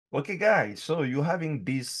Okay, guys, so you're having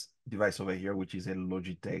this device over here, which is a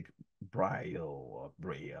Logitech BRIO or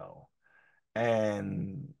BRIO,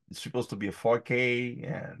 and it's supposed to be a 4K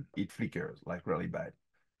and it flickers like really bad.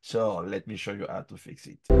 So let me show you how to fix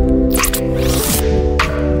it.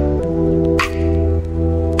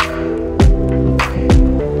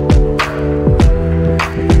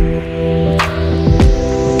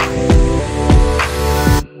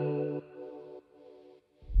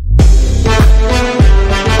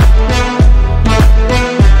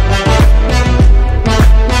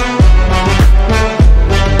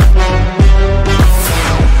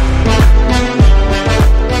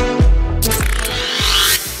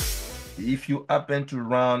 If you happen to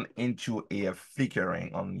run into a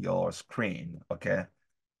flickering on your screen, okay,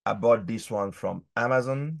 I bought this one from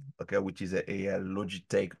Amazon, okay, which is a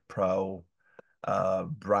Logitech Pro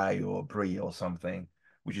BRIO or something,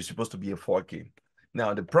 which is supposed to be a 4K.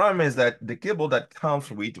 Now, the problem is that the cable that comes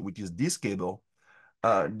with, which is this cable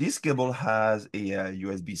has a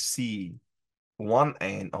USB-C one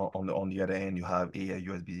end. On the other end, you have a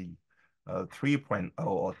USB 3.0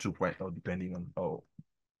 or 2.0, depending on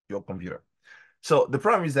your computer. So the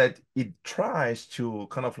problem is that it tries to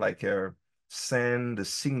kind of like send the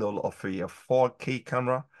signal of a 4K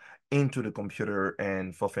camera into the computer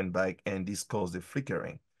and forth and back, and this causes the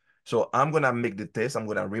flickering. So I'm gonna make the test. I'm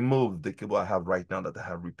gonna remove the cable I have right now that I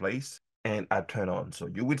have replaced, and I turn on. So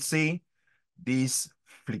you would see this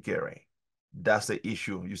flickering. That's the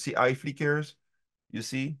issue. You see how it flickers? You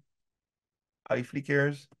see how it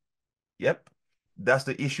flickers? Yep, that's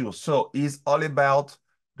the issue. So it's all about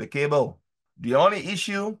the cable. The only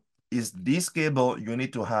issue is this cable. You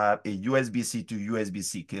need to have a USB-C to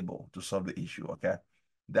USB-C cable to solve the issue, okay?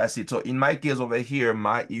 That's it. So in my case over here,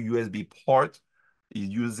 my USB port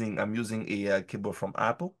I'm using a cable from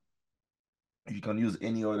Apple. You can use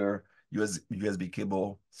any other USB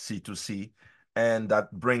cable C to C, and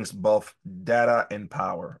that brings both data and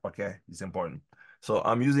power. Okay, it's important. So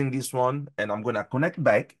I'm using this one and I'm gonna connect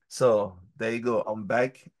back. So there you go, I'm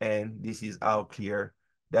back, and this is how clear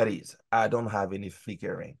that is. I don't have any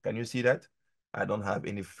flickering. Can you see that? I don't have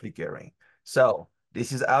any flickering. So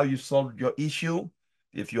this is how you solve your issue.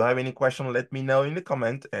 If you have any question, let me know in the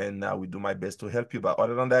comment, and I will do my best to help you. But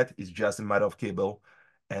other than that, it's just a matter of cable,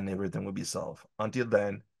 and everything will be solved. Until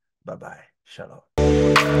then, bye bye. Shalom.